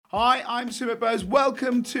Hi, I'm Sumit Bose.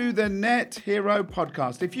 Welcome to the Net Hero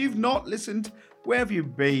podcast. If you've not listened, where have you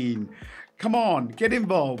been? Come on, get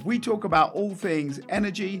involved. We talk about all things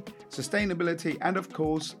energy, sustainability, and of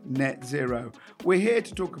course, net zero. We're here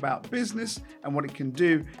to talk about business and what it can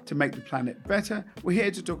do to make the planet better. We're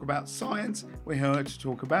here to talk about science. We're here to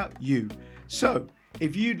talk about you. So,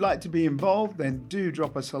 if you'd like to be involved, then do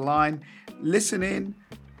drop us a line. Listen in,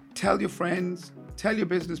 tell your friends, tell your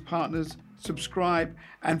business partners, subscribe,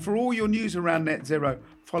 and for all your news around net zero,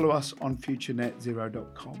 follow us on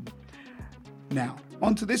futurenetzero.com. Now,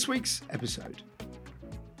 on to this week's episode.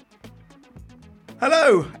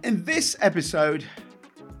 Hello, in this episode,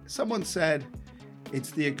 someone said, it's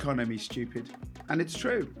the economy, stupid. And it's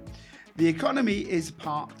true. The economy is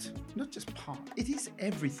not just part, it is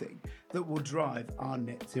everything that will drive our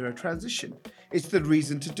net zero transition. It's the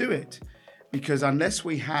reason to do it. Because unless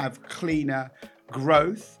we have cleaner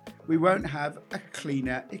growth, we won't have a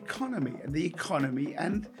cleaner economy. And the economy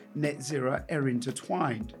and net zero are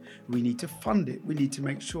intertwined. We need to fund it. We need to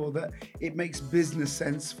make sure that it makes business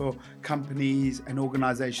sense for companies and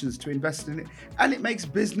organizations to invest in it. And it makes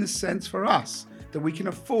business sense for us that we can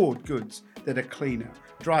afford goods that are cleaner,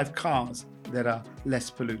 drive cars that are less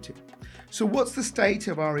polluting. So what's the state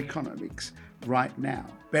of our economics right now,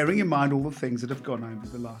 bearing in mind all the things that have gone over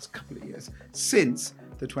the last couple of years since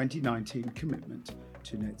the 2019 commitment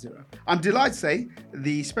to net zero? I'm delighted to say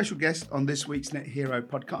the special guest on this week's Net Hero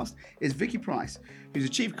podcast is Vicky Pryce, who's a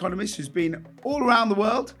chief economist who's been all around the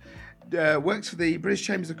world, works for the British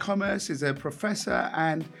Chambers of Commerce, is a professor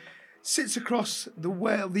and sits across the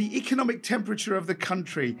world, the economic temperature of the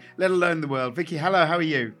country, let alone the world. Vicky, hello, how are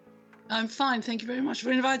you? I'm fine. Thank you very much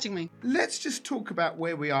for inviting me. Let's just talk about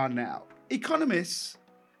where we are now. Economists,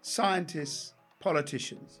 scientists,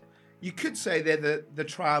 politicians. You could say they're the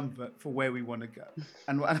triumvirate for where we want to go.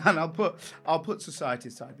 And I'll put society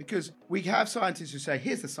aside, because we have scientists who say,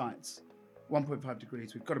 here's the science, 1.5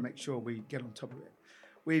 degrees, we've got to make sure we get on top of it.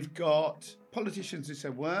 We've got politicians who say,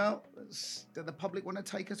 well, does the public want to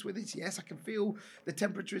take us with it? Yes, I can feel the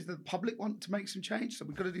temperature is that the public want to make some change, so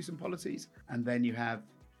we've got to do some policies. And then you have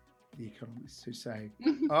the economists who say,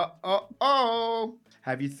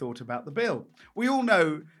 have you thought about the bill? We all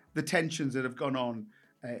know the tensions that have gone on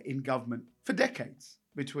in government for decades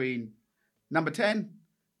between number 10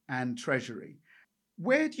 and Treasury.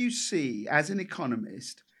 Where do you see, as an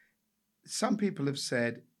economist, some people have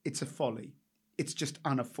said it's a folly, it's just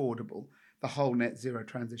unaffordable, the whole net zero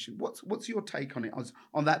transition. What's your take on it,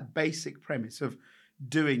 on that basic premise of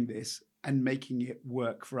doing this and making it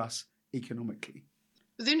work for us economically?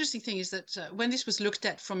 The interesting thing is that when this was looked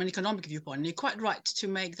at from an economic viewpoint, and you're quite right to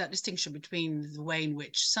make that distinction between the way in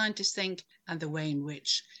which scientists think and the way in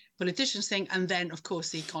which politicians think, and then, of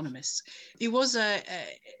course, the economists. It was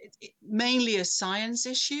mainly a science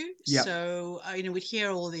issue. Yep. So, we'd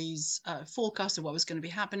hear all these forecasts of what was going to be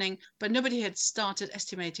happening, but nobody had started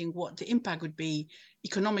estimating what the impact would be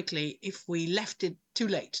economically if we left it too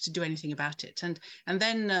late to do anything about it. And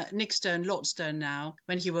then Nick Stern, Lord Stern now,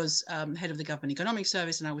 when he was head of the Government Economic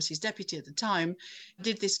Service, and I was his deputy at the time,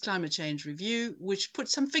 did this climate change review, which put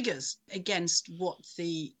some figures against what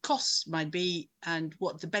the costs might be and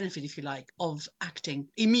what the benefit, if you like, of acting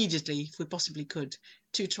immediately, if we possibly could,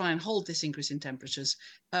 to try and hold this increase in temperatures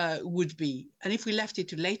would be. And if we left it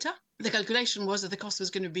to later, the calculation was that the cost was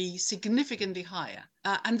going to be significantly higher.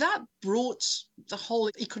 And that brought the whole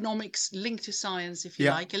economics linked to science, if you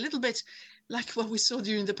like, a little bit like what we saw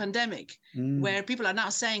during the pandemic, where people are now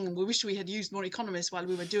saying, we wish we had used more economists while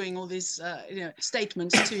we were doing all these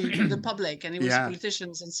statements to the public, and it was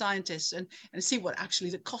politicians and scientists, and see what actually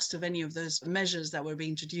the cost of any of those measures that were being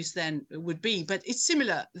introduced then would be. But it's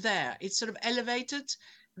similar there. It's sort of elevated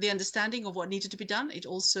the understanding of what needed to be done. It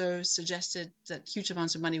also suggested that huge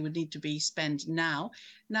amounts of money would need to be spent now.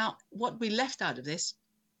 Now, what we left out of this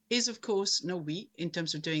is, of course, in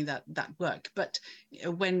terms of doing that work. But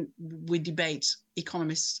when we debate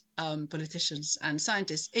economists, politicians and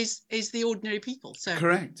scientists, is the ordinary people. So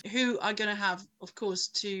correct. Who are going to have, of course,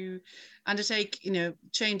 to undertake,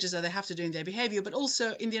 changes that they have to do in their behavior, but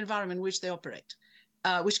also in the environment in which they operate.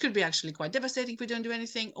 Which could be actually quite devastating if we don't do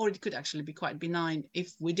anything, or it could actually be quite benign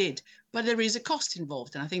if we did. But there is a cost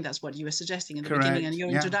involved, and I think that's what you were suggesting in the beginning and your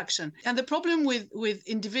introduction. And the problem with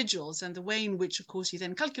individuals and the way in which, of course, you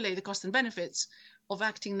then calculate the cost and benefits of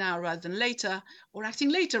acting now rather than later, or acting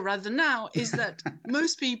later rather than now, is that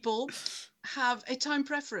most people have a time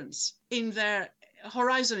preference in their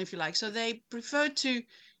horizon, if you like. So they prefer to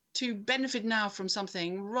benefit now from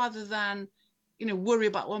something rather than, worry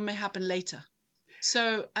about what may happen later.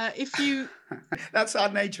 So if you That's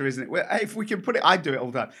our nature, isn't it? If we can put it, I do it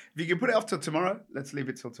all the time. If you can put it off till tomorrow, let's leave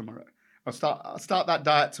it till tomorrow. I'll start that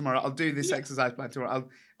diet tomorrow. I'll do this yeah, exercise plan tomorrow.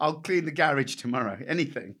 I'll clean the garage tomorrow.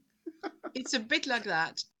 Anything. it's a bit like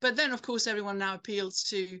that. But then, of course, everyone now appeals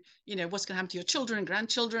to, what's going to happen to your children and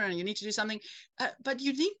grandchildren, and you need to do something. But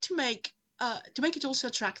you need to make it also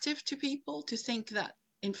attractive to people to think that,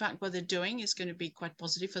 in fact, what they're doing is going to be quite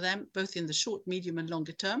positive for them, both in the short, medium, and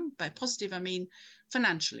longer term. By positive, I mean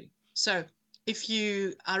financially. So if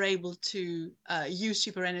you are able to use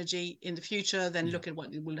cheaper energy in the future, then look at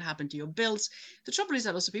what will happen to your bills. The trouble is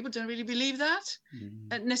that also people don't really believe that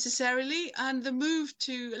necessarily. And the move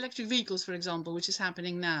to electric vehicles, for example, which is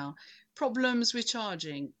happening now, problems with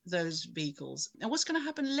charging those vehicles. And what's going to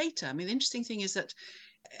happen later? I mean, the interesting thing is that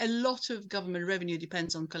a lot of government revenue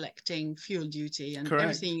depends on collecting fuel duty and Correct.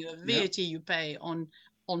 everything, VAT you pay on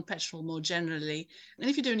petrol more generally. And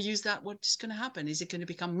if you don't use that, what's going to happen? Is it going to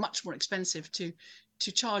become much more expensive to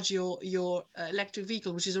charge your electric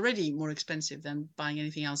vehicle, which is already more expensive than buying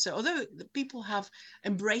anything else? So although the people have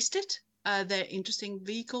embraced it, they're interesting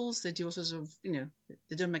vehicles. They do all sorts of,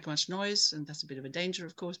 they don't make much noise, and that's a bit of a danger,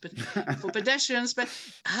 of course, but for pedestrians. But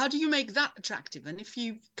how do you make that attractive? And if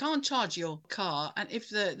you can't charge your car, and if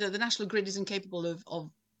the national grid is incapable of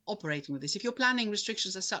operating with this, if you're planning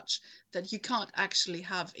restrictions as such that you can't actually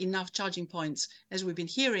have enough charging points, as we've been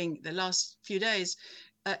hearing the last few days,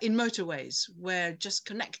 in motorways, where just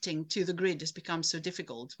connecting to the grid has become so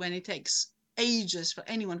difficult, when it takes ages for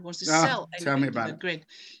anyone who wants to sell anything to the grid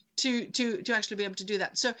to actually be able to do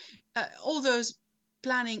that. So all those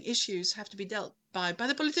planning issues have to be dealt by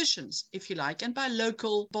the politicians, if you like, and by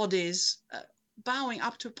local bodies, bowing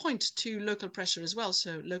up to a point to local pressure as well.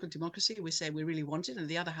 So local democracy, we say we really want it. On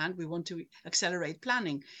the other hand, we want to accelerate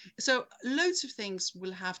planning. So loads of things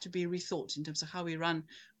will have to be rethought in terms of how we run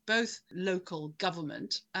both local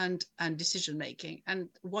government and decision making, and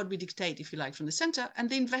what we dictate, if you like, from the centre, and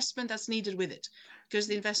the investment that's needed with it. Because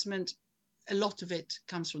the investment, a lot of it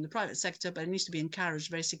comes from the private sector, but it needs to be encouraged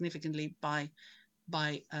very significantly by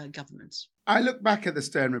governments. I look back at the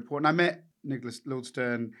Stern report, and I met Nicholas Lord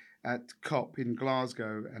Stern at COP in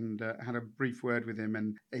Glasgow and had a brief word with him.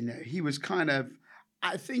 And he was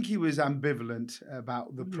I think he was ambivalent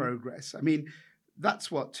about the progress. I mean,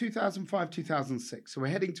 that's what, 2005, 2006. So we're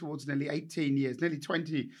heading towards nearly 18 years, nearly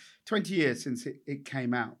 20 years since it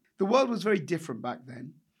came out. The world was very different back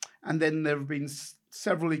then. And then there have been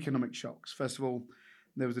several economic shocks. First of all,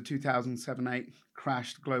 there was a 2007-8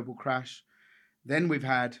 crash, the global crash. Then we've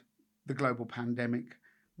had the global pandemic.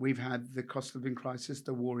 We've had the cost of living crisis,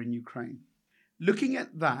 the war in Ukraine. Looking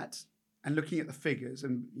at that and looking at the figures,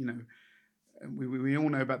 and we all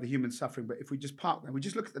know about the human suffering, but if we just park there, we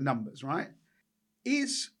just look at the numbers, right?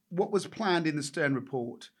 Is what was planned in the Stern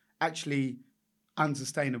report actually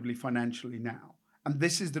unsustainably financially now? And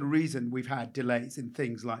this is the reason we've had delays in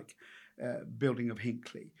things like building of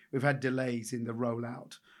Hinkley. We've had delays in the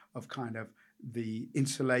rollout of kind of the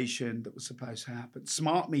insulation that was supposed to happen,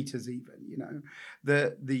 smart meters even,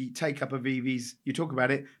 the take-up of EVs, you talk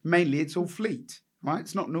about it, mainly it's all fleet, right?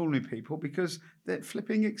 It's not normally people because they're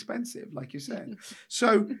flipping expensive, like you said.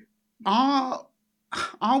 So are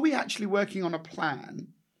we actually working on a plan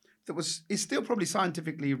that is still probably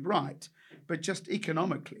scientifically right, but just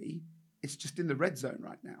economically, it's just in the red zone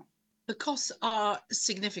right now? The costs are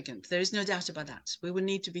significant. There is no doubt about that. We will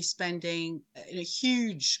need to be spending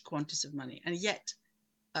huge quantities of money. And yet,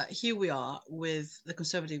 here we are with the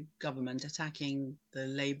Conservative government attacking the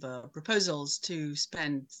Labour proposals to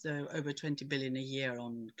spend over 20 billion a year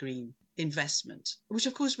on green investment, which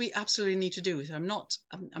of course we absolutely need to do. So I'm not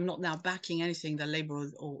now backing anything that Labour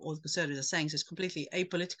or the Conservatives are saying, so it's completely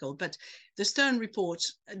apolitical. But the Stern report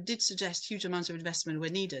did suggest huge amounts of investment were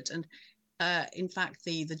needed. And in fact,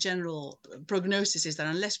 the general prognosis is that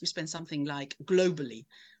unless we spend something like globally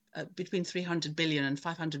between 300 billion and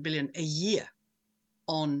 500 billion a year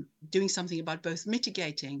on doing something about both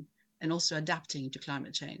mitigating and also adapting to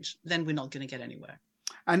climate change, then we're not going to get anywhere.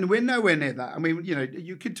 And we're nowhere near that. I mean,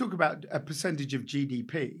 you could talk about a percentage of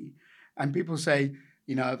GDP, and people say,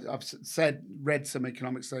 I've read some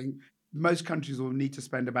economics saying most countries will need to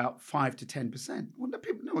spend about 5 to 10%. Well,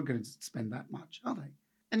 no one's going to spend that much, are they?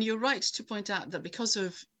 And you're right to point out that because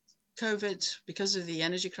of COVID, because of the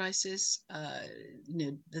energy crisis,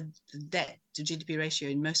 the debt to GDP ratio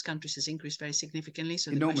in most countries has increased very significantly.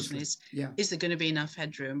 So the question is there going to be enough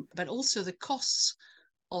headroom? But also the costs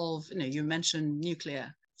of, you mentioned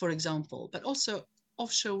nuclear, for example, but also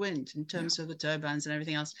offshore wind in terms of the turbines and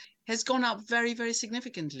everything else has gone up very, very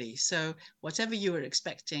significantly. So whatever you were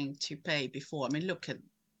expecting to pay before, I mean, look at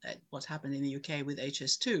what's happened in the UK with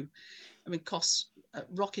HS2. I mean, costs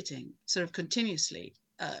rocketing sort of continuously.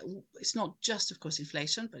 It's not just, of course,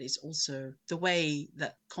 inflation, but it's also the way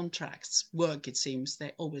that contracts work. It seems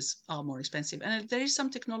they always are more expensive. And there is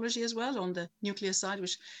some technology as well on the nuclear side,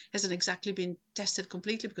 which hasn't exactly been tested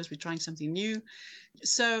completely because we're trying something new.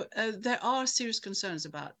 So there are serious concerns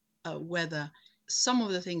about whether some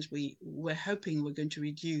of the things we're hoping we're going to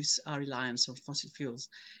reduce our reliance on fossil fuels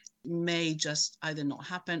may just either not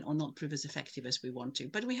happen or not prove as effective as we want to.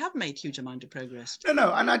 But we have made huge amount of progress.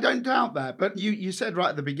 No, and I don't doubt that. But you said right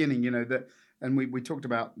at the beginning, that, and we talked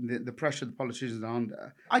about the pressure the politicians are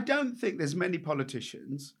under. I don't think there's many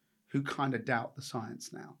politicians who kind of doubt the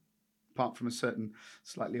science now, apart from a certain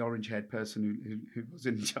slightly orange-haired person who was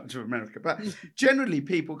in charge of America. But generally,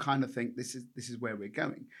 people kind of think this is where we're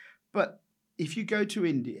going. But if you go to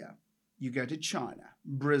India, you go to China,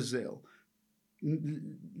 Brazil.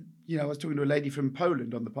 I was talking to a lady from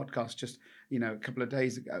Poland on the podcast just, a couple of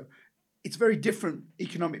days ago. It's a very different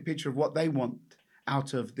economic picture of what they want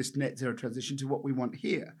out of this net zero transition to what we want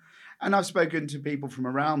here. And I've spoken to people from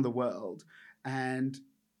around the world, and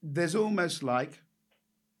there's almost like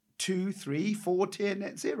 2, 3, 4 tier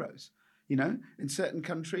net zeros. In certain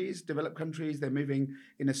countries, developed countries, they're moving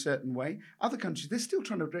in a certain way. Other countries, they're still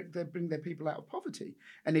trying to bring their people out of poverty.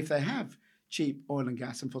 And if they have cheap oil and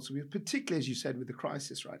gas and fossil fuels, particularly, as you said, with the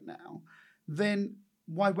crisis right now, then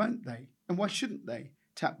why won't they? And why shouldn't they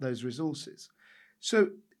tap those resources? So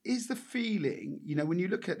is the feeling, when you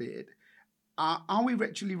look at it, are we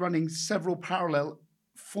actually running several parallel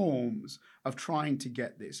forms of trying to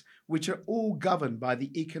get this, which are all governed by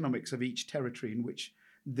the economics of each territory in which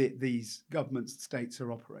these governments, states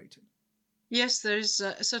are operating? Yes, there is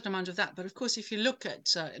a certain amount of that. But of course, if you look at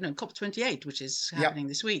COP28, which is happening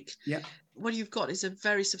this week, what you've got is a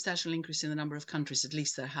very substantial increase in the number of countries, at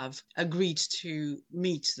least, that have agreed to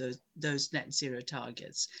meet those net zero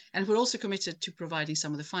targets. And we're also committed to providing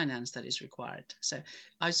some of the finance that is required. So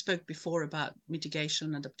I spoke before about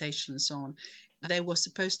mitigation, adaptation, and so on. There was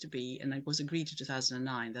supposed to be, and it was agreed in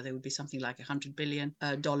 2009, that there would be something like $100 billion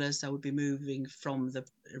that would be moving from the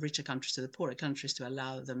richer countries to the poorer countries to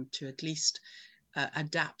allow them to at least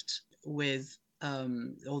adapt with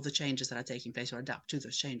all the changes that are taking place, or adapt to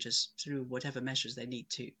those changes through whatever measures they need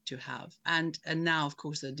to have. And now, of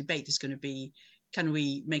course, the debate is going to be, can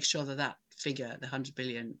we make sure that figure, the 100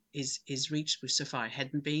 billion, is reached, which so far it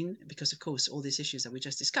hadn't been, because of course all these issues that we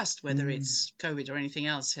just discussed, whether it's COVID or anything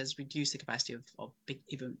else, has reduced the capacity of big,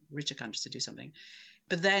 even richer countries to do something.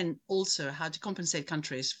 But then also how to compensate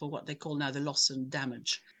countries for what they call now the loss and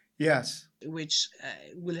damage. Yes. Which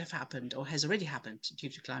will have happened or has already happened due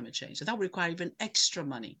to climate change. So that will require even extra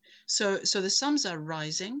money. So the sums are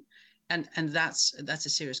rising, and that's a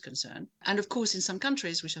serious concern. And of course, in some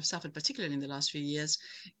countries which have suffered particularly in the last few years,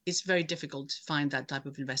 it's very difficult to find that type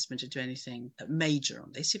of investment to do anything major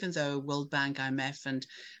on this, even though World Bank, IMF, and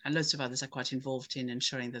lots of others are quite involved in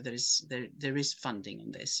ensuring that there is funding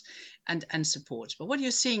on this and support. But what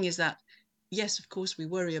you're seeing is that, yes, of course, we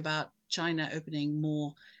worry about China opening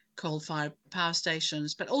more coal-fired power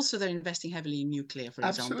stations, but also they're investing heavily in nuclear, for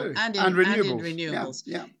example, and in renewables.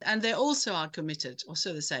 Yeah. And they also are committed, or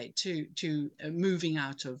so they say, to moving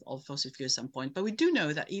out of fossil fuels at some point. But we do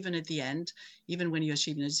know that even at the end, even when you're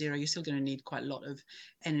achieving net zero, you're still going to need quite a lot of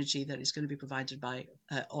energy that is going to be provided by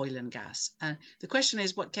oil and gas. And the question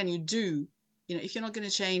is, what can you do? If you're not going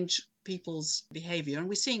to change people's behavior, and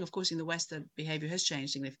we're seeing, of course, in the West that behavior has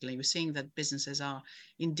changed significantly. We're seeing that businesses are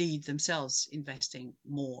indeed themselves investing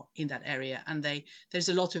more in that area, and there's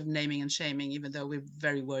a lot of naming and shaming, even though we're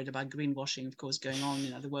very worried about greenwashing, of course, going on.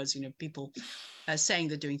 In other words, people saying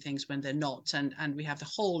they're doing things when they're not, and we have the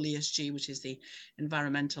whole ESG, which is the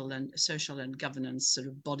environmental and social and governance sort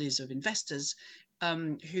of bodies of investors,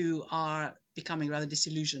 who are becoming rather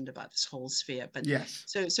disillusioned about this whole sphere. But yes.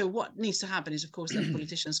 So what needs to happen is, of course, that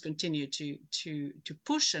politicians continue to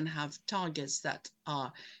push and have targets that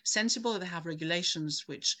are sensible, that have regulations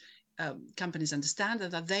which companies understand,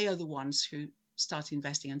 and that they are the ones who start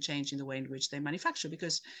investing and changing the way in which they manufacture.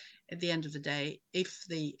 Because at the end of the day, if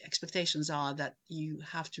the expectations are that you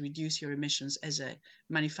have to reduce your emissions as a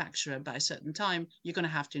manufacturer by a certain time, you're going to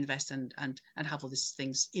have to invest and have all these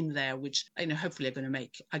things in there, which hopefully are going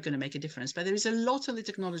to make a difference. But there is a lot of the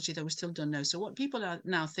technology that we still don't know. So what people are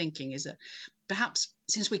now thinking is that perhaps,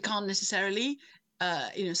 since we can't necessarily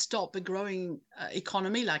stop a growing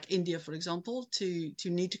economy like India, for example, to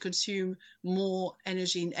need to consume more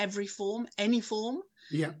energy in every form, any form.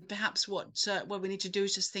 Yeah. Perhaps what we need to do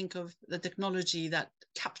is just think of the technology that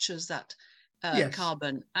captures that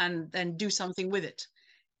carbon and then do something with it.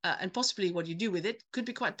 and possibly what you do with it could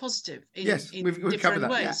be quite positive in, Yes, in we've covered different that.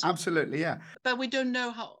 ways. Yeah, absolutely. Yeah. But we don't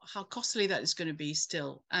know how costly that is going to be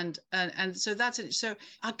still, and so that's it. So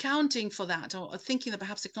accounting for that, or thinking that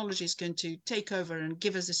perhaps technology is going to take over and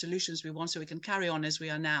give us the solutions we want so we can carry on as we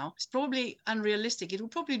are now, it's probably unrealistic. It will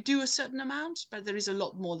probably do a certain amount, but there is a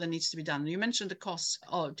lot more that needs to be done. You mentioned the costs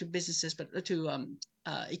to businesses, but to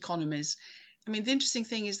economies. I mean, the interesting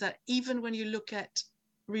thing is that even when you look at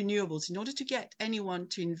renewables, in order to get anyone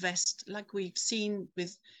to invest, like we've seen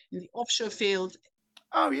with in the offshore field.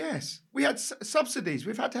 Oh, yes. We had subsidies.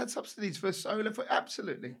 We've had to have subsidies for solar. For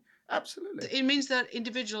absolutely. Absolutely. It means that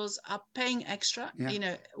individuals are paying extra. Yeah. You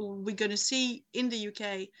know, we're going to see in the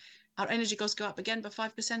UK our energy costs go up again by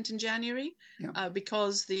 5% in January Yeah.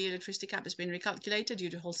 because the electricity cap has been recalculated due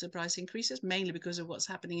to wholesale price increases, mainly because of what's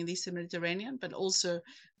happening in the Eastern Mediterranean, but also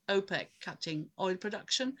OPEC cutting oil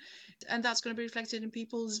production. And that's going to be reflected in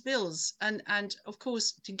people's bills. And of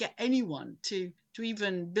course, to get anyone to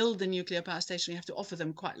even build a nuclear power station, you have to offer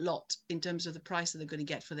them quite a lot in terms of the price that they're going to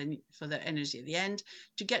get for their energy at the end.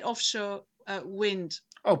 To get offshore wind.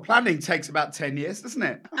 Oh, planning takes about 10 years, doesn't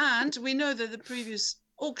it? And we know that the previous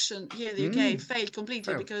auction here in the UK failed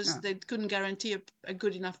completely because they couldn't guarantee a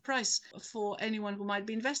good enough price for anyone who might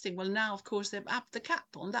be investing. Well, now, of course, they've upped the cap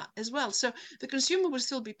on that as well. So the consumer will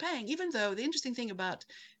still be paying, even though the interesting thing about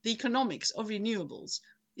the economics of renewables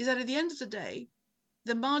is that at the end of the day,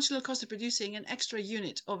 the marginal cost of producing an extra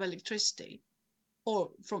unit of electricity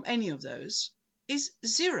or from any of those is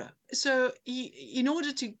zero. So in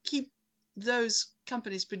order to keep those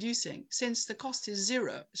companies producing, since the cost is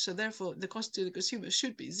zero, so therefore the cost to the consumer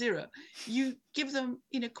should be zero, you give them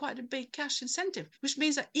quite a big cash incentive, which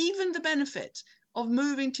means that even the benefit of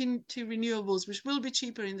moving to renewables, which will be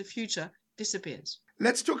cheaper in the future, disappears.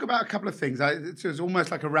 Let's talk about a couple of things. It's almost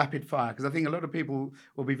like a rapid fire because I think a lot of people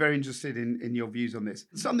will be very interested in your views on this.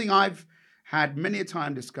 Something I've had many a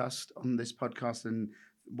time discussed on this podcast and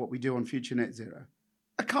what we do on Future Net Zero,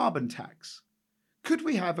 a carbon tax. Could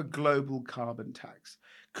we have a global carbon tax?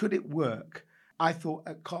 Could it work? I thought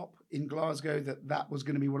at COP in Glasgow that was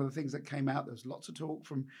going to be one of the things that came out. There was lots of talk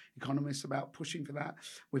from economists about pushing for that.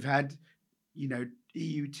 We've had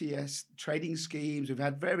EUTS trading schemes. We've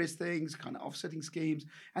had various things, kind of offsetting schemes,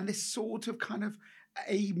 and this sort of kind of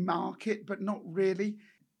a market, but not really.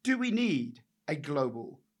 Do we need a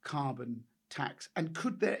global carbon tax? And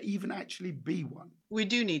could there even actually be one? We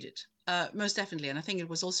do need it. Most definitely. And I think it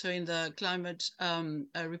was also in the climate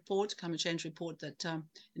change report that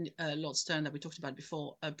Lord Stern that we talked about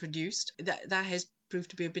before produced. That has proved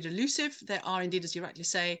to be a bit elusive. There are indeed, as you rightly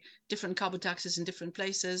say, different carbon taxes in different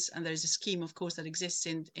places. And there is a scheme, of course, that exists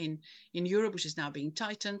in Europe, which is now being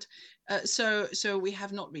tightened. So we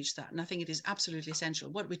have not reached that. And I think it is absolutely essential.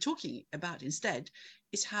 What we're talking about instead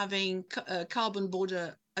is having carbon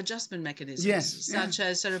border adjustment mechanisms, such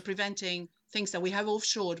as sort of preventing things that we have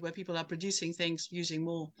offshored where people are producing things using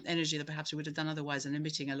more energy that perhaps we would have done otherwise and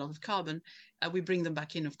emitting a lot of carbon. We bring them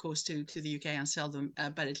back in, of course, to the UK and sell them.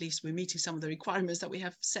 But at least we're meeting some of the requirements that we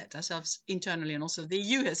have set ourselves internally and also the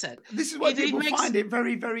EU has set. This is why people find it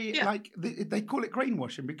very, very, like, they call it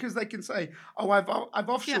greenwashing because they can say, oh, I've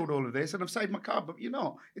offshored all of this and I've saved my carbon, but you're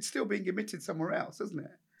not. It's still being emitted somewhere else, isn't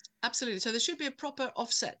it? Absolutely. So there should be a proper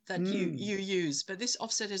offset that you use, but this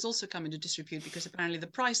offset has also come into disrepute because apparently the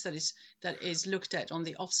price that is looked at on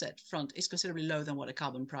the offset front is considerably lower than what a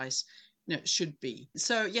carbon price should be.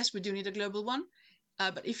 So yes, we do need a global one,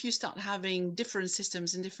 but if you start having different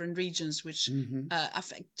systems in different regions which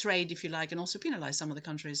affect trade, if you like, and also penalize some of the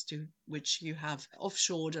countries to which you have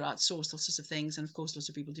offshored or outsourced all sorts of things, and of course lots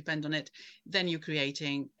of people depend on it, then you're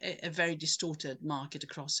creating a very distorted market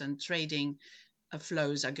across, and trading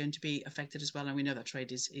flows are going to be affected as well, and we know that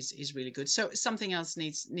trade is really good. So something else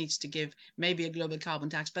needs to give, maybe a global carbon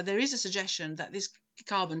tax, but there is a suggestion that this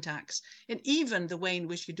carbon tax and even the way in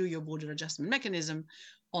which you do your border adjustment mechanism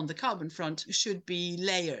on the carbon front should be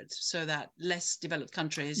layered so that less developed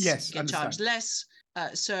countries get charged less.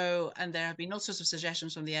 And there have been all sorts of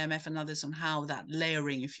suggestions from the IMF and others on how that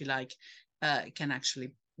layering, if you like, can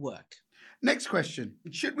actually work. Next question.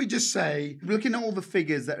 Should we just say, looking at all the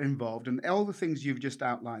figures that are involved and all the things you've just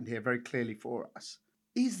outlined here very clearly for us,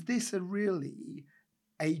 is this really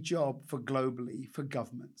a job for globally for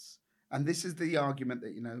governments? And this is the argument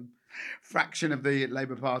that, fraction of the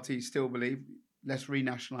Labour Party still believe, let's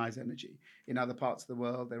renationalise energy. In other parts of the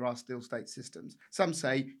world, there are still state systems. Some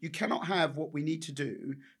say you cannot have what we need to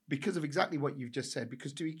do because of exactly what you've just said,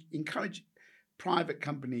 because to encourage private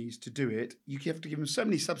companies to do it, you have to give them so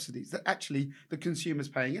many subsidies that actually the consumer's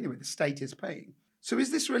paying anyway, the state is paying. So is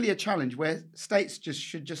this really a challenge where states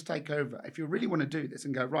should take over? If you really want to do this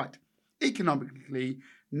and go, right, Economically,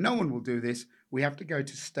 no one will do this. We have to go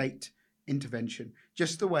to state intervention,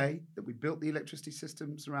 just the way that we built the electricity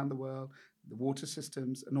systems around the world, the water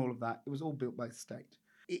systems, and all of that. It was all built by the state.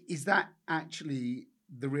 Is that actually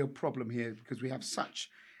the real problem here? Because we have such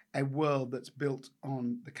a world that's built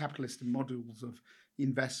on the capitalist models of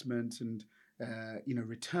investment and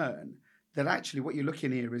return, that actually what you're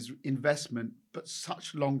looking here is investment, but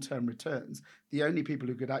such long-term returns. The only people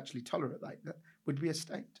who could actually tolerate that would be a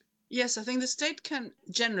state. Yes, I think the state can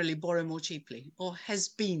generally borrow more cheaply, or has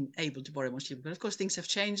been able to borrow more cheaply. But of course, things have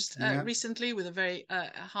changed recently with a very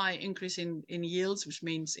high increase in yields, which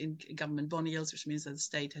means in government bond yields, which means that the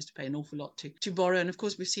state has to pay an awful lot to borrow. And of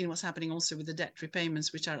course, we've seen what's happening also with the debt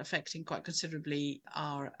repayments, which are affecting quite considerably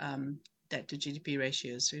our debt to GDP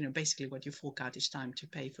ratios. So, basically what you fork out each time to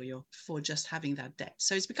pay for just having that debt.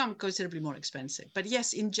 So it's become considerably more expensive. But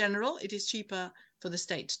yes, in general, it is cheaper for the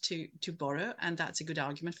state to borrow, and that's a good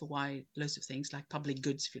argument for why loads of things like public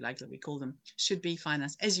goods, if you like, that we call them, should be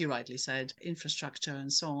financed, as you rightly said, infrastructure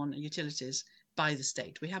and so on, utilities, by the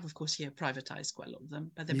state. We have, of course, here privatized quite a lot of them,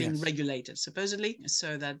 but they're being regulated, supposedly,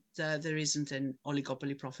 so that there isn't an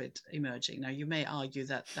oligopoly profit emerging. Now, you may argue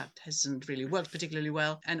that that hasn't really worked particularly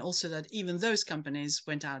well, and also that even those companies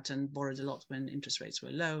went out and borrowed a lot when interest rates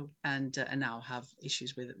were low, and now have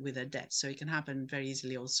issues with their debt. So it can happen very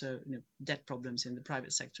easily also, debt problems in the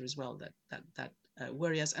private sector as well that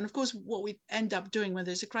worry us. And of course, what we end up doing when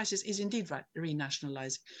there's a crisis is indeed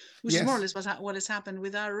renationalizing, which is more or less what has happened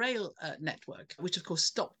with our rail network, which of course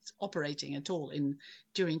stopped operating at all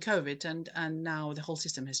during COVID, and now the whole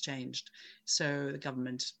system has changed. So the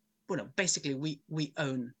government, basically we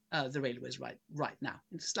own the railways right now.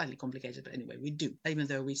 It's slightly complicated, but anyway, we do, even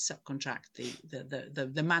though we subcontract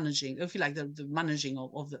the managing, if you like, the managing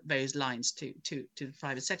of the various lines to the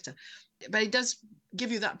private sector. But it does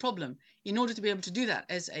give you that problem. In order to be able to do that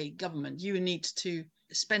as a government, you need to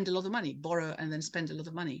spend a lot of money, borrow and then spend a lot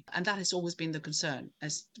of money. And that has always been the concern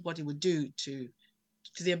as what it would do to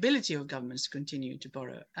the ability of governments to continue to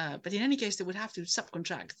borrow. But in any case, they would have to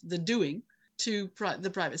subcontract the doing to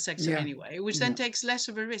the private sector anyway, which then takes less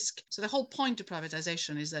of a risk. So the whole point of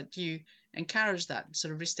privatization is that you encourage that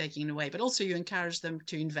sort of risk-taking in a way, but also you encourage them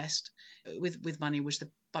to invest with money which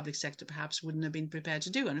the public sector perhaps wouldn't have been prepared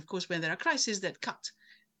to do. And of course, when there are crises that cut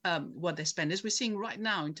what they spend, as we're seeing right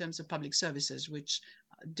now in terms of public services, which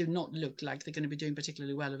do not look like they're going to be doing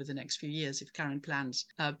particularly well over the next few years if current plans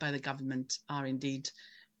by the government are indeed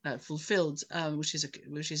fulfilled, which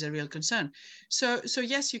is a real concern. So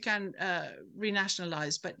yes, you can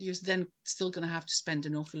renationalize, but you're then still going to have to spend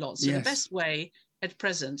an awful lot. So the best way at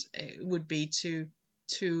present would be to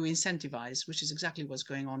incentivize, which is exactly what's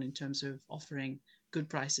going on in terms of offering good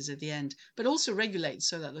prices at the end, but also regulate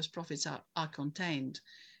so that those profits are contained.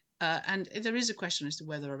 And there is a question as to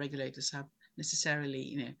whether our regulators have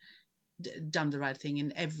necessarily, done the right thing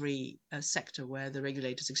in every sector where the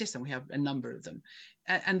regulators exist, and we have a number of them.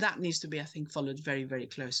 And that needs to be, I think, followed very, very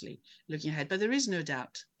closely looking ahead. But there is no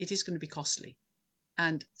doubt it is going to be costly.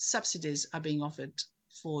 And subsidies are being offered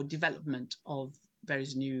for development of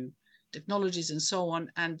various new technologies and so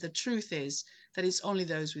on. And the truth is that it's only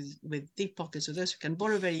those with deep pockets, or those who can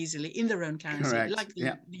borrow very easily in their own currency, like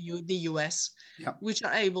the US, which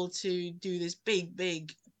are able to do these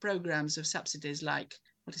big programs of subsidies, like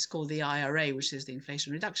what is called the IRA, which is the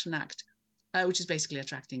Inflation Reduction Act, which is basically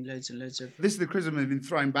attracting loads and loads of... This is the criticism that's been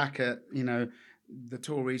thrown back at, the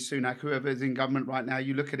Tories, Sunak, whoever's in government right now.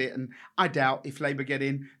 You look at it, and I doubt if Labour get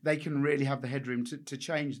in, they can really have the headroom to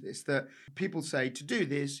change this. That people say to do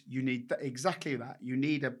this, you need exactly that. You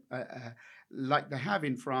need like they have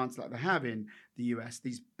in France, like they have in the US,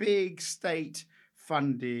 these big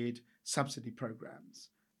state-funded subsidy programs.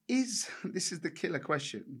 This is the killer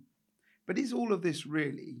question. But is all of this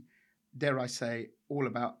really, dare I say, all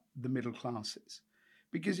about the middle classes?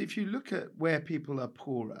 Because if you look at where people are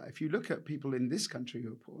poorer, if you look at people in this country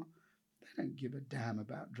who are poor, they don't give a damn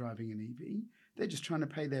about driving an EV. They're just trying to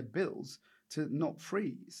pay their bills to not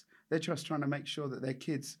freeze. They're just trying to make sure that their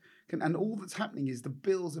kids can, and all that's happening is the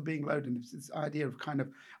bills are being loaded. It's this idea of kind of,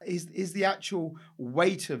 is the actual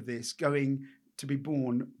weight of this going to be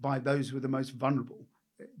borne by those who are the most vulnerable?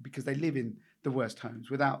 Because they live in the worst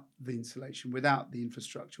homes, without the insulation, without the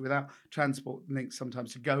infrastructure, without transport links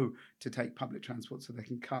sometimes to go to take public transport so they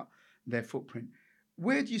can cut their footprint.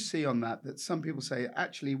 Where do you see on that some people say,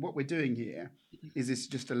 actually, what we're doing here is this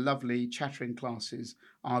just a lovely chattering classes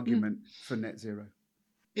argument for net zero?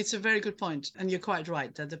 It's a very good point, and you're quite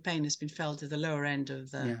right that the pain has been felt at the lower end of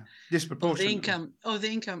the disproportionately.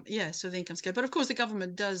 income, yes, so the income scale. But of course, the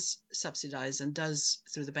government does subsidise and does,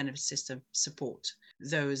 through the benefit system, support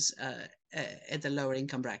those at the lower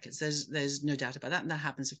income brackets. There's no doubt about that, and that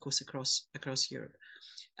happens, of course, across Europe.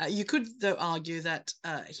 You could, though, argue that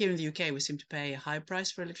here in the UK, we seem to pay a high price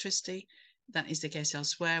for electricity. That is the case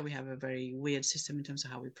elsewhere. We have a very weird system in terms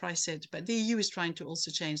of how we price it. But the EU is trying to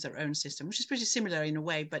also change their own system, which is pretty similar in a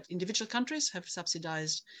way. But individual countries have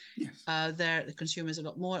subsidized the consumers a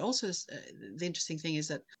lot more. Also, the interesting thing is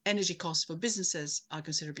that energy costs for businesses are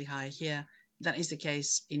considerably higher here. That is the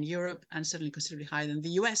case in Europe, and certainly considerably higher than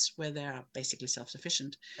the US, where they are basically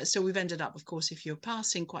self-sufficient. So we've ended up, of course, if you're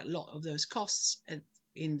passing quite a lot of those costs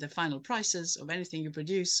in the final prices of anything you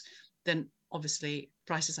produce, then obviously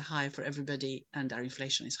prices are higher for everybody and our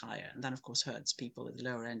inflation is higher. And that, of course, hurts people at the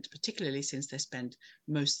lower end, particularly since they spend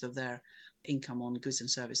most of their income on goods and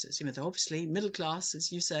services. Even though obviously middle class,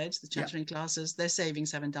 as you said, the chattering classes, their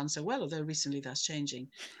savings haven't done so well, although recently that's changing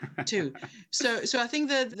too. So I think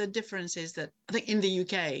that the difference is that I think in the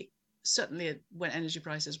UK, certainly when energy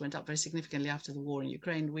prices went up very significantly after the war in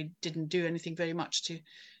Ukraine, we didn't do anything very much to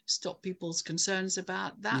stop people's concerns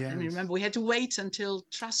about that. Yes. I mean, remember, we had to wait until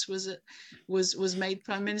Truss was made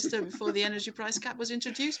prime minister before the energy price cap was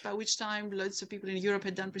introduced, by which time loads of people in Europe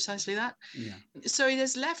had done precisely that. Yeah. So it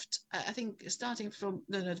has left, I think, starting from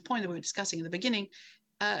the point that we were discussing in the beginning,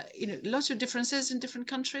 lots of differences in different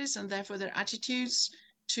countries, and therefore their attitudes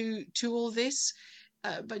to all this.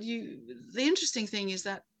 But the interesting thing is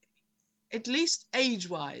that, at least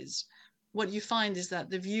age-wise, what you find is that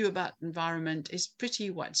the view about environment is pretty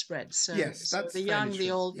widespread. So, that's the young, true.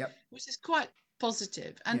 the old, which is quite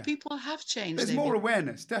positive. And people have changed. There's more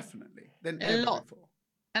awareness, definitely, than ever before.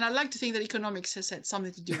 And I'd like to think that economics has had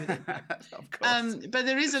something to do with it. Of course. But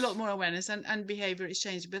there is a lot more awareness, and behavior is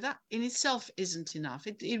changed. But that in itself isn't enough.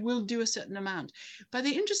 It will do a certain amount. But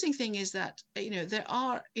the interesting thing is that, there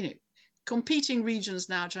are, competing regions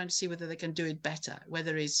now trying to see whether they can do it better,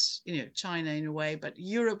 whether it's China in a way, but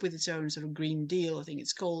Europe with its own sort of Green Deal, I think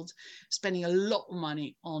it's called, spending a lot of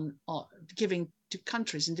money on giving to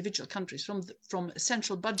countries, individual countries, from a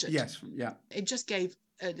central budget. Yes, yeah. It just gave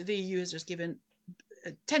the EU has just given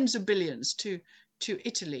tens of billions to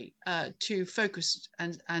Italy to focus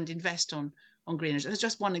and invest on green energy. That's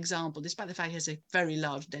just one example, despite the fact it has a very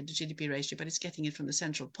large debt to GDP ratio, but it's getting it from the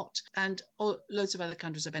central pot. And loads of other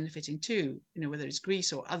countries are benefiting too, whether it's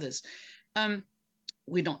Greece or others.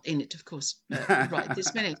 We're not in it, of course, right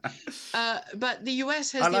this minute. But the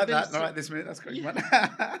US has the ability... right this minute, that's great.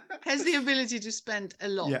 Has the ability to spend a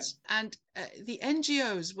lot. Yeah. And the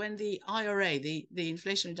NGOs, when the IRA, the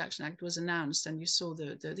Inflation Reduction Act, was announced, and you saw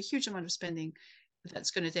the huge amount of spending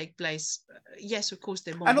that's going to take place. Yes, of course,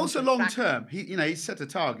 they're more. And also long term. He set a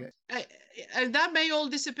target. That may all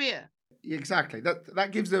disappear. Exactly.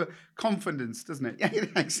 That gives the confidence, doesn't it? Yeah,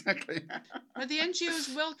 exactly. But the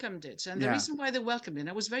NGOs welcomed it. And the reason why they welcomed it, and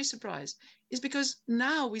I was very surprised, is because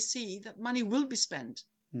now we see that money will be spent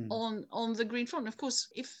on the green front. Of course,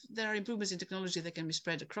 if there are improvements in technology, they can be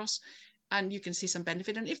spread across, and you can see some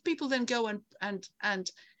benefit. And if people then go and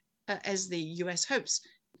as the US hopes,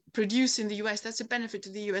 produce in the US, that's a benefit to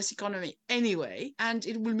the US economy anyway, and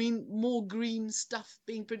it will mean more green stuff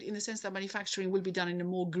being produced, in the sense that manufacturing will be done in a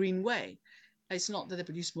more green way. It's not that they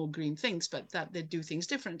produce more green things, but that they do things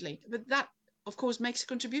differently. But that, of course, makes a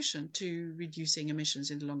contribution to reducing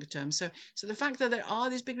emissions in the longer term. So the fact that there are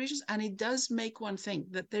these big regions, and it does make one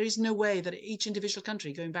think that there is no way that each individual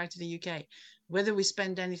country, going back to the UK, whether we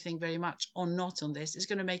spend anything very much or not on this, is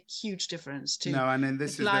going to make huge difference to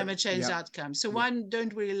the climate change outcome. So why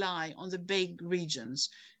don't we rely on the big regions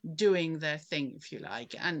doing their thing, if you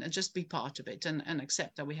like, and just be part of it and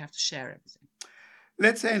accept that we have to share everything?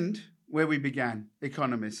 Let's end where we began,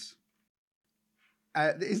 economists.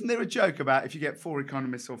 Isn't there a joke about if you get 4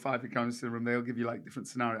 economists or 5 economists in the room, they'll give you like different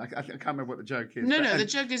scenarios? I can't remember what the joke is. No, the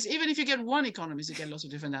joke is even if you get 1 economist, you get lots of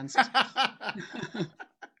different answers.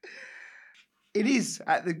 It is,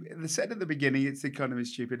 said at the beginning, it's the economy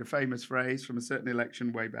stupid, a famous phrase from a certain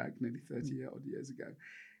election way back, nearly 30 odd years ago.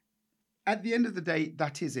 At the end of the day,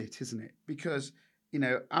 that is it, isn't it? Because,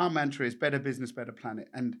 our mantra is better business, better planet.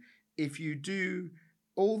 And if you do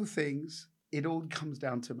all the things, it all comes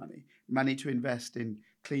down to money. Money to invest in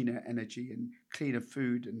cleaner energy and cleaner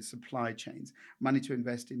food and supply chains. Money to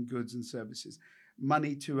invest in goods and services.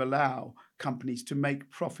 Money to allow companies to make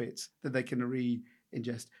profits that they can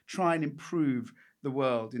ingest, try and improve the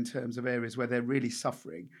world in terms of areas where they're really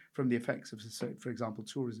suffering from the effects of, for example,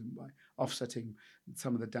 tourism, by offsetting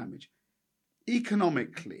some of the damage.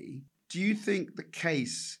 Economically, do you think the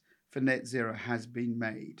case for net zero has been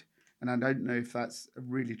made? And I don't know if that's a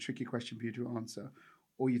really tricky question for you to answer,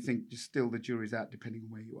 or you think just still the jury's out depending on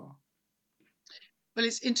where you are. Well,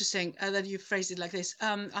 it's interesting that you phrased it like this.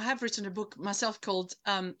 I have written a book myself called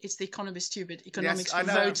 "It's the Economy Stupid: Economics for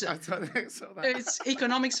Voters." I totally saw that. It's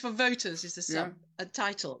 "Economics for Voters" is the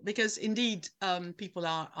subtitle, because indeed people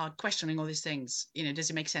are questioning all these things. Does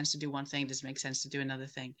it make sense to do one thing? Does it make sense to do another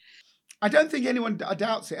thing? I don't think anyone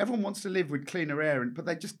doubts it. Everyone wants to live with cleaner air, but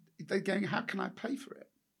they're going, how can I pay for it?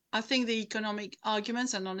 I think the economic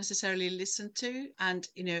arguments are not necessarily listened to. And,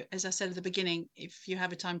 as I said at the beginning, if you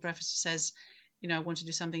have a time preference that says, I want to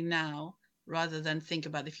do something now rather than think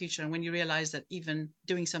about the future. And when you realize that even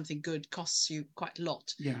doing something good costs you quite a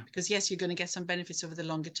lot, because yes, you're going to get some benefits over the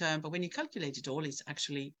longer term, but when you calculate it all, it's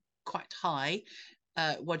actually quite high.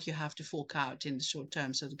 What you have to fork out in the short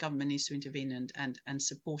term. So the government needs to intervene and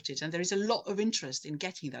support it. And there is a lot of interest in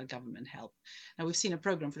getting that government help. Now, we've seen a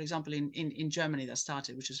program, for example, in Germany that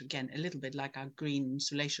started, which is, again, a little bit like our green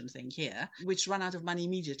insulation thing here, which ran out of money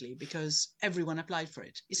immediately because everyone applied for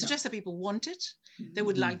it. It suggests that people want it. They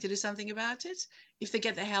would like to do something about it. If they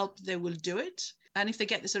get the help, they will do it. And if they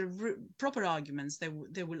get the sort of proper arguments,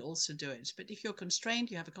 they will also do it. But if you're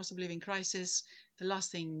constrained, you have a cost of living crisis, the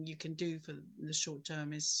last thing you can do for the short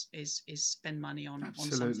term is spend money on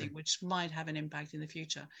something which might have an impact in the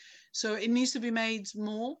future. So it needs to be made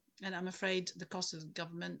more. And I'm afraid the cost of the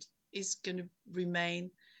government is going to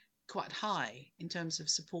remain quite high in terms of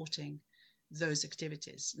supporting those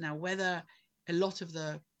activities. Now, whether a lot of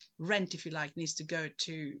the rent, if you like, needs to go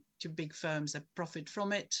to big firms that profit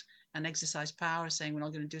from it and exercise power, saying we're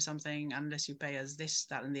not going to do something unless you pay us this,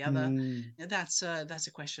 that, and the other. That's a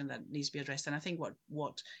question that needs to be addressed. And I think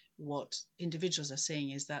what individuals are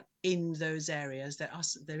seeing is that in those areas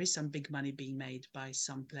there is some big money being made by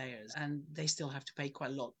some players, and they still have to pay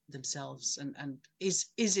quite a lot themselves. And is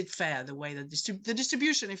it fair the way that the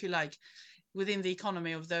distribution, if you like, within the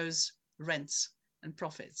economy of those rents and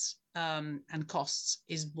profits and costs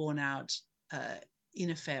is borne out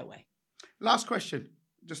in a fair way? Last question.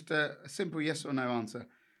 Just a simple yes or no answer.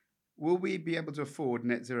 Will we be able to afford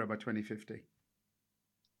net zero by 2050?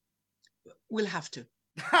 We'll have to.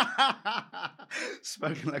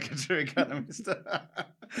 Spoken like a true economist.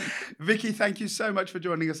 Vicky, thank you so much for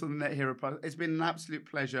joining us on the Net Hero Pod. It's been an absolute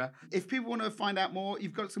pleasure. If people want to find out more,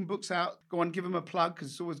 you've got some books out. Go on, give them a plug,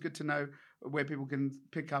 because it's always good to know where people can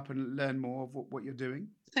pick up and learn more of what you're doing.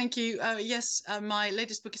 Thank you. Yes, my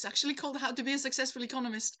latest book is actually called How to Be a Successful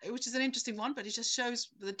Economist, which is an interesting one, but it just shows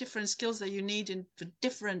the different skills that you need for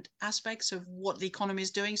different aspects of what the economy is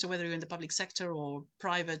doing. So whether you're in the public sector or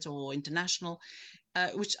private or international,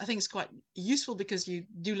 which I think is quite useful because you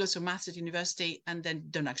do lots of maths at university and then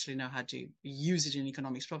don't actually know how to use it in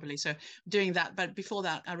economics properly. So doing that. But before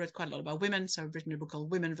that, I read quite a lot about women. So I've written a book called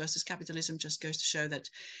Women versus Capitalism, just goes to show that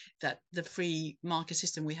the free market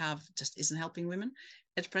system we have just isn't helping women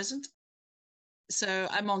at present. So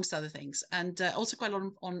amongst other things, and also quite a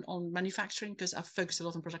lot on manufacturing, because I've focused a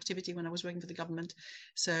lot on productivity when I was working for the government.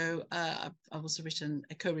 So I've also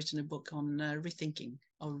co-written a book on rethinking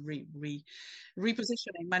or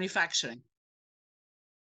repositioning manufacturing.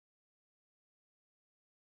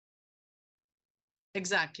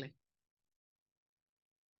 Exactly.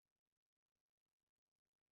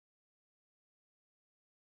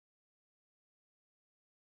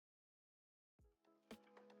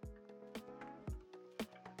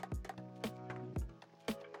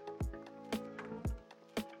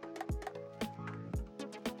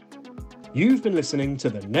 You've been listening to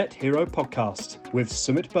the Net Hero podcast with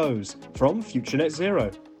Sumit Bose from Future Net Zero.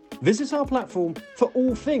 Visit our platform for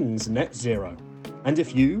all things net zero. And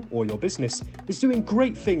if you or your business is doing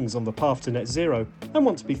great things on the path to net zero and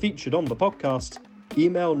want to be featured on the podcast,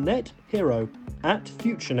 email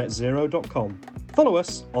nethero@futurenetzero.com. Follow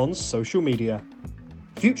us on social media.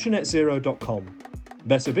 futurenetzero.com.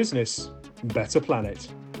 Better business, better planet.